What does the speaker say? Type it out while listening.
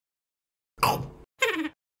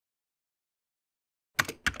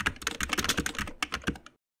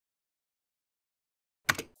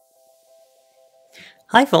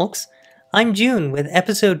Hi folks, I'm June with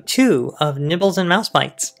episode 2 of Nybbles and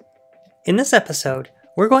MouseBytes. In this episode,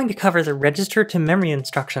 we're going to cover the register to memory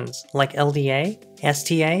instructions like LDA,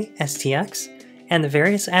 STA, STX, and the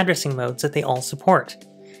various addressing modes that they all support.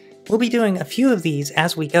 We'll be doing a few of these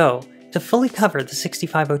as we go to fully cover the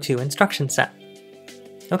 6502 instruction set.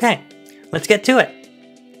 Okay, let's get to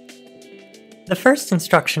it! The first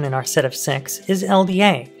instruction in our set of 6 is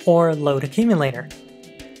LDA, or Load Accumulator.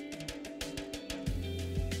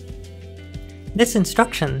 This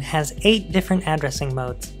instruction has 8 different addressing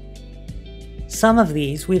modes. Some of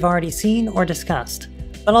these we've already seen or discussed,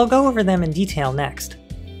 but I'll go over them in detail next.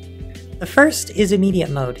 The first is Immediate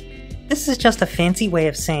Mode. This is just a fancy way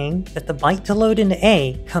of saying that the byte to load into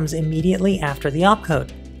A comes immediately after the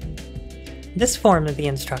opcode. This form of the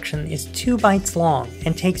instruction is 2 bytes long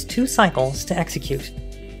and takes 2 cycles to execute.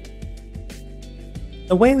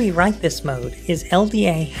 The way we write this mode is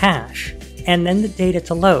LDA hash, and then the data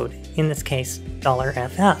to load, in this case,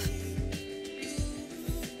 $FF.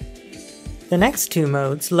 The next 2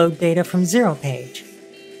 modes load data from 0 page.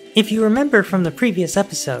 If you remember from the previous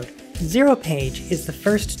episode, 0 page is the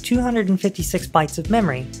first 256 bytes of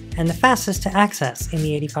memory and the fastest to access in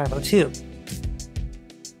the 8502.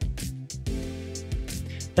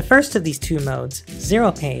 The first of these 2 modes,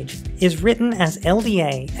 0 page, is written as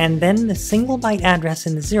LDA and then the single byte address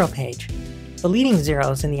in the 0 page. The leading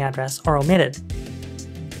zeros in the address are omitted.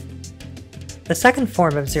 The second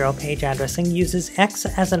form of 0 page addressing uses X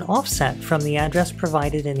as an offset from the address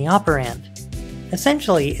provided in the operand.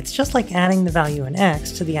 Essentially, it's just like adding the value in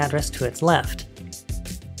X to the address to its left.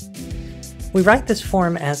 We write this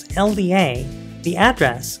form as LDA, the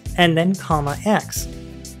address, and then comma X.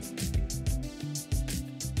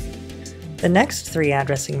 The next 3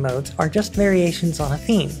 addressing modes are just variations on a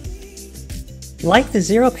theme. Like the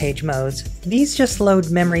 0 page modes, these just load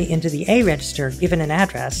memory into the A register given an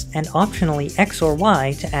address and optionally X or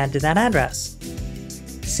Y to add to that address.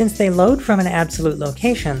 Since they load from an absolute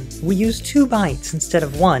location, we use 2 bytes instead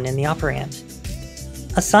of 1 in the operand.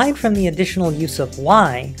 Aside from the additional use of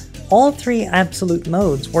Y, all 3 absolute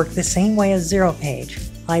modes work the same way as 0 page,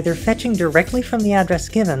 either fetching directly from the address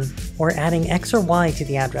given or adding X or Y to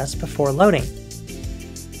the address before loading.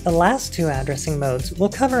 The last 2 addressing modes we'll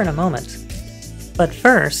cover in a moment. But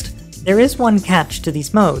first, there is one catch to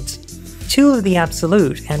these modes. 2 of the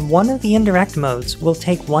absolute and 1 of the indirect modes will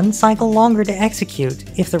take 1 cycle longer to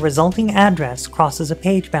execute if the resulting address crosses a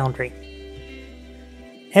page boundary.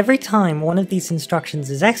 Every time one of these instructions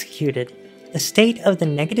is executed, the state of the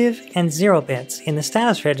negative and 0 bits in the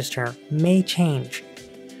status register may change.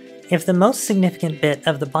 If the most significant bit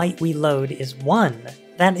of the byte we load is 1,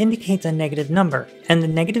 that indicates a negative number, and the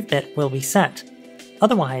negative bit will be set.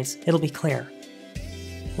 Otherwise, it'll be clear.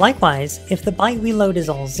 Likewise, if the byte we load is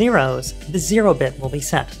all zeros, the 0 bit will be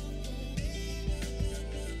set.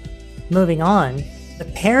 Moving on, the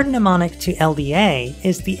paired mnemonic to LDA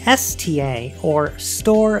is the STA, or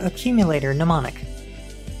Store Accumulator mnemonic.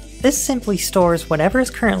 This simply stores whatever is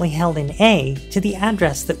currently held in A to the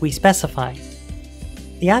address that we specify.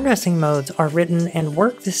 The addressing modes are written and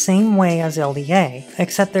work the same way as LDA,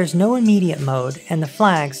 except there's no immediate mode and the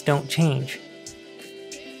flags don't change.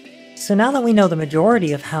 So now that we know the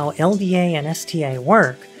majority of how LDA and STA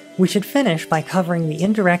work, we should finish by covering the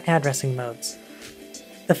indirect addressing modes.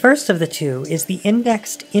 The first of the 2 is the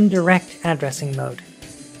indexed indirect addressing mode.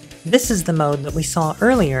 This is the mode that we saw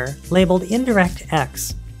earlier, labeled Indirect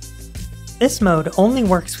X. This mode only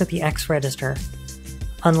works with the X register.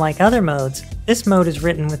 Unlike other modes, this mode is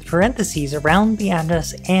written with parentheses around the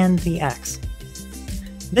address and the X.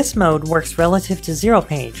 This mode works relative to 0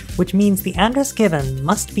 page, which means the address given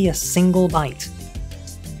must be a single byte.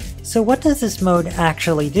 So what does this mode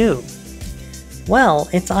actually do? Well,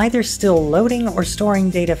 it's either still loading or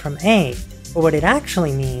storing data from A, but what it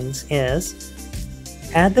actually means is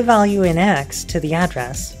add the value in X to the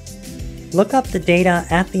address, look up the data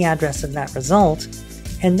at the address of that result,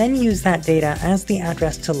 and then use that data as the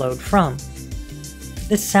address to load from.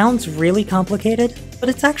 This sounds really complicated, but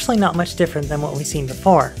it's actually not much different than what we've seen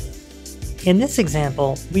before. In this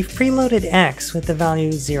example, we've preloaded X with the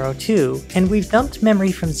value 02, and we've dumped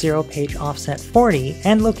memory from 0 page offset 40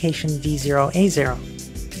 and location D0A0.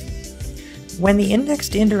 When the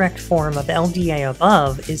indexed indirect form of LDA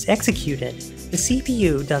above is executed, the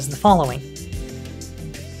CPU does the following.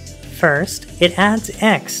 First, it adds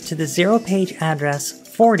X to the 0 page address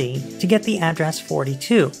 40 to get the address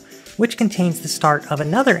 42, which contains the start of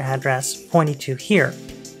another address pointed to here.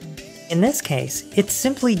 In this case, it's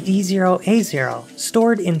simply D0A0,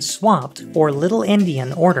 stored in swapped or little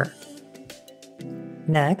endian order.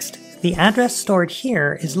 Next, The address stored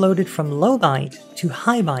here is loaded from low byte to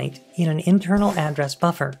high byte in an internal address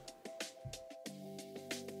buffer.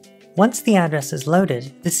 Once the address is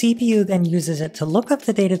loaded, the CPU then uses it to look up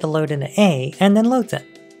the data to load into A and then loads it.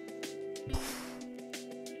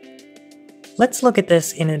 Let's look at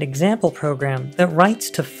this in an example program that writes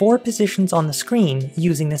to 4 positions on the screen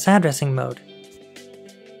using this addressing mode.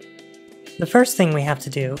 The first thing we have to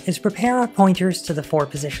do is prepare our pointers to the 4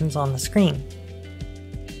 positions on the screen.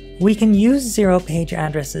 We can use zero-page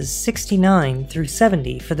addresses 69 through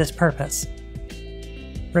 70 for this purpose.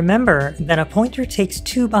 Remember that a pointer takes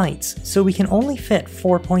 2 bytes, so we can only fit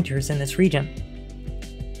 4 pointers in this region.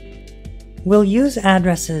 We'll use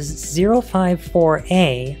addresses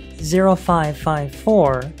 054A,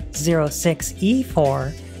 0554,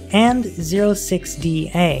 06E4, and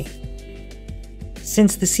 06DA.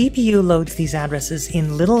 Since the CPU loads these addresses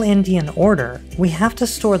in Little Endian order, we have to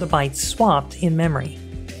store the bytes swapped in memory.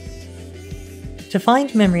 To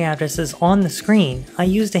find memory addresses on the screen, I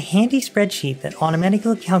used a handy spreadsheet that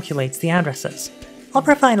automatically calculates the addresses. I'll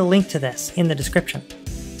provide a link to this in the description.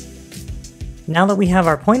 Now that we have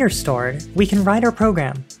our pointers stored, we can write our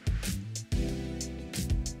program.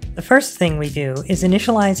 The first thing we do is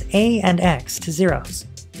initialize A and X to zeros.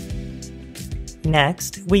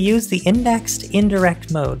 Next, we use the indexed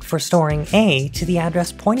indirect mode for storing A to the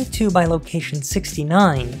address pointed to by location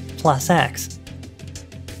 69 plus X.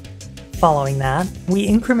 Following that, we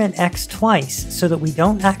increment X twice so that we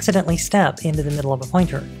don't accidentally step into the middle of a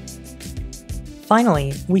pointer.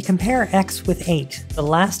 Finally, we compare X with 8, the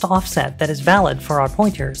last offset that is valid for our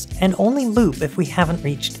pointers, and only loop if we haven't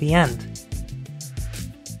reached the end.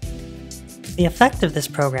 The effect of this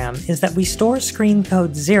program is that we store screen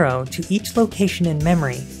code 0 to each location in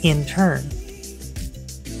memory in turn.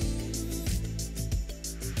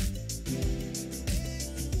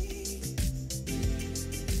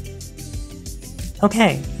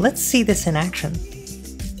 Okay, let's see this in action.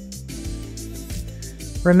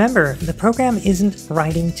 Remember, the program isn't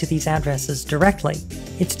writing to these addresses directly.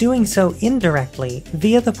 It's doing so indirectly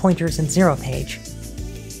via the pointers in zero page.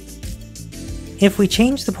 If we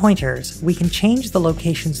change the pointers, we can change the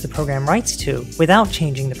locations the program writes to without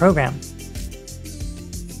changing the program.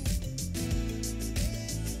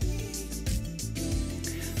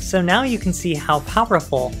 So now you can see how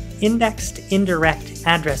powerful indexed indirect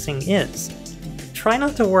addressing is. Try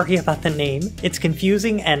not to worry about the name, it's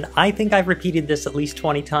confusing, and I think I've repeated this at least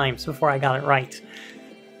 20 times before I got it right.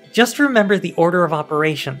 Just remember the order of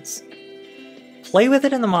operations. Play with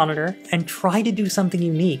it in the monitor, and try to do something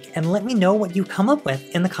unique, and let me know what you come up with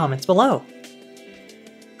in the comments below.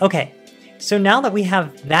 Okay, so now that we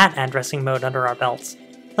have that addressing mode under our belts,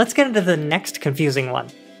 let's get into the next confusing one.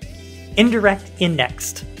 Indirect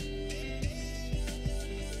indexed.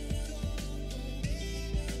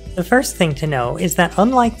 The first thing to know is that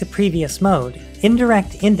unlike the previous mode,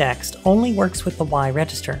 indirect indexed only works with the Y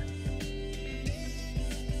register.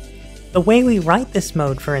 The way we write this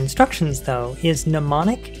mode for instructions, though, is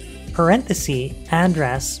mnemonic parenthesis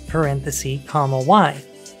address parenthesis comma Y.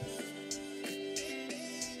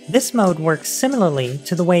 This mode works similarly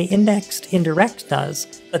to the way indexed indirect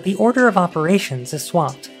does, but the order of operations is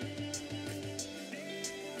swapped.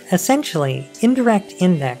 Essentially, indirect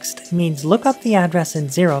indexed means look up the address in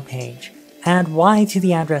zero page, add Y to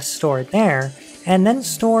the address stored there, and then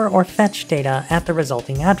store or fetch data at the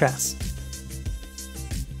resulting address.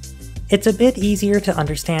 It's a bit easier to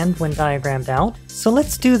understand when diagrammed out, so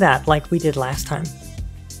let's do that like we did last time.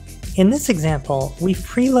 In this example, we've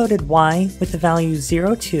preloaded Y with the value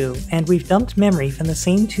 02, and we've dumped memory from the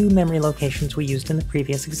same 2 memory locations we used in the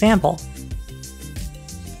previous example.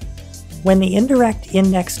 When the indirect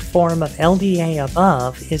indexed form of LDA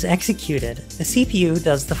above is executed, the CPU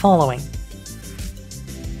does the following.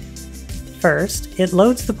 First, it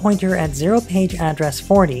loads the pointer at zero-page address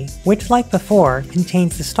 40, which, like before,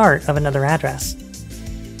 contains the start of another address.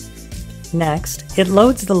 Next, it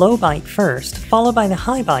loads the low byte first, followed by the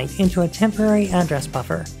high byte into a temporary address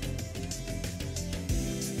buffer.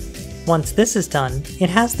 Once this is done,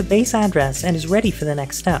 it has the base address and is ready for the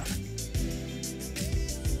next step.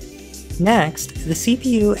 Next, the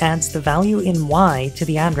CPU adds the value in Y to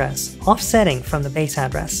the address, offsetting from the base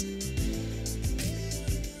address.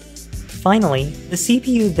 Finally, the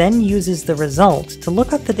CPU then uses the result to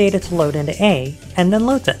look up the data to load into A, and then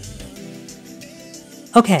loads it.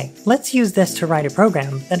 Okay, let's use this to write a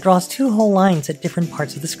program that draws 2 whole lines at different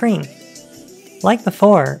parts of the screen. Like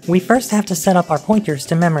before, we first have to set up our pointers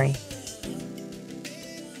to memory.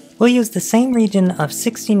 We'll use the same region of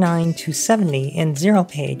 69 to 70 in zero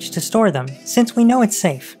page to store them, since we know it's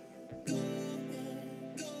safe.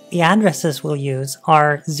 The addresses we'll use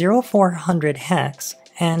are 0400 hex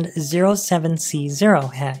and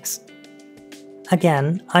 07C0 hex.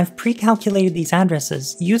 Again, I've pre-calculated these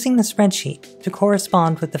addresses using the spreadsheet to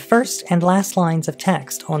correspond with the first and last lines of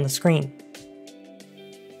text on the screen.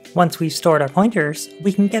 Once we've stored our pointers,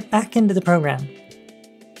 we can get back into the program.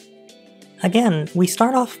 Again, we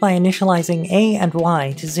start off by initializing A and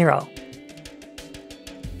Y to 0.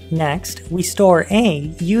 Next, we store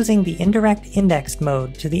A using the indirect indexed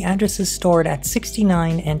mode to the addresses stored at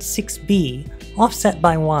 69 and 6B, offset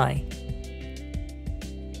by Y.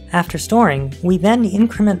 After storing, we then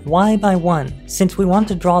increment Y by 1, since we want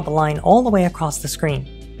to draw the line all the way across the screen.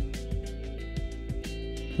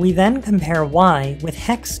 We then compare Y with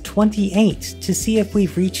hex 28 to see if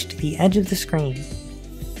we've reached the edge of the screen.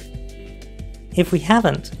 If we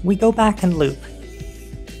haven't, we go back and loop.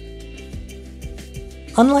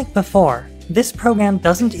 Unlike before, this program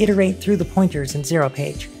doesn't iterate through the pointers in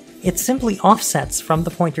ZeroPage. It simply offsets from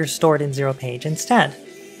the pointers stored in ZeroPage instead.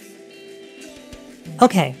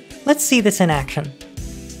 Okay, let's see this in action.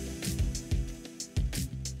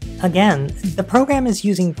 Again, the program is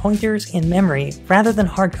using pointers in memory rather than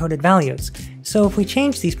hard-coded values, so if we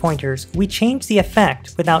change these pointers, we change the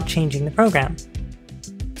effect without changing the program.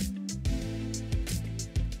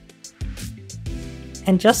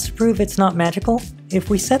 And just to prove it's not magical, if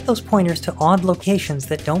we set those pointers to odd locations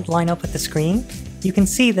that don't line up with the screen, you can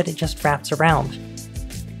see that it just wraps around.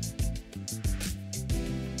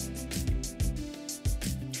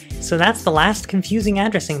 So that's the last confusing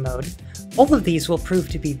addressing mode. Both of these will prove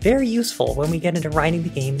to be very useful when we get into writing the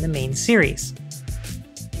game in the main series.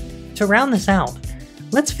 To round this out,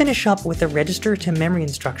 let's finish up with the register to memory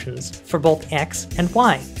instructions for both X and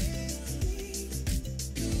Y.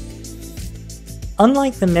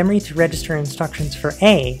 Unlike the memory to register instructions for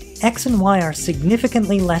A, X and Y are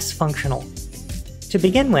significantly less functional. To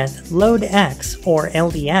begin with, Load X, or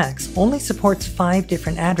LDX, only supports 5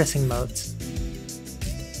 different addressing modes.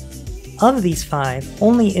 Of these 5,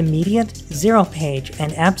 only immediate, ZeroPage,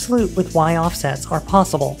 and absolute with Y offsets are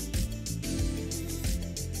possible.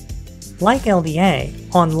 Like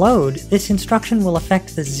LDA, on load, this instruction will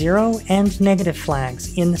affect the 0 and negative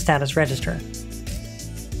flags in the status register.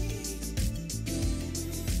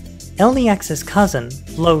 LDX's cousin,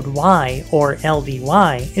 Load Y, or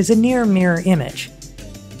LDY, is a near mirror image.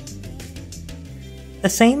 The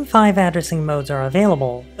same 5 addressing modes are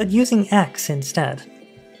available, but using X instead.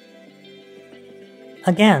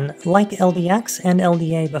 Again, like LDX and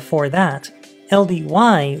LDA before that,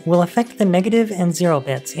 LDY will affect the negative and 0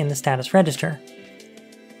 bits in the status register.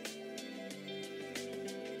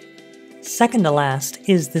 Second to last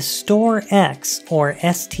is the Store X, or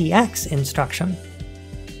STX instruction.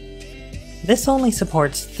 This only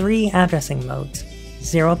supports 3 addressing modes: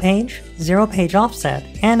 ZeroPage, ZeroPage offset,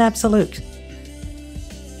 and absolute.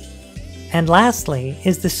 And lastly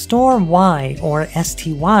is the Store Y, or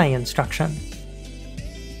STY instruction.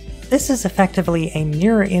 This is effectively a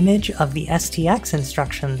mirror image of the STX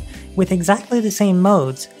instruction with exactly the same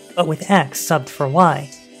modes, but with X subbed for Y.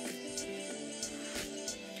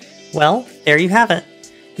 Well, there you have it.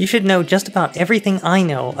 You should know just about everything I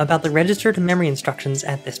know about the register to memory instructions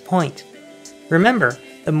at this point. Remember,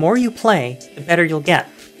 the more you play, the better you'll get,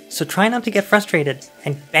 so try not to get frustrated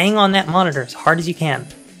and bang on that monitor as hard as you can.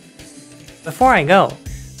 Before I go,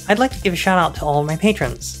 I'd like to give a shout out to all my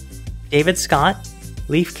patrons: David Scott,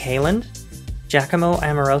 Leaf Kaland, Giacomo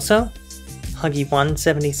Amoroso,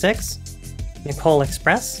 Huggy176, Nicole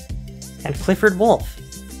Express, and Clifford Wolf.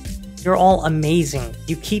 You're all amazing.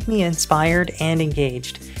 You keep me inspired and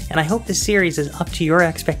engaged, and I hope this series is up to your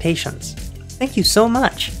expectations. Thank you so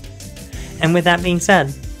much! And with that being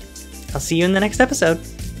said, I'll see you in the next episode.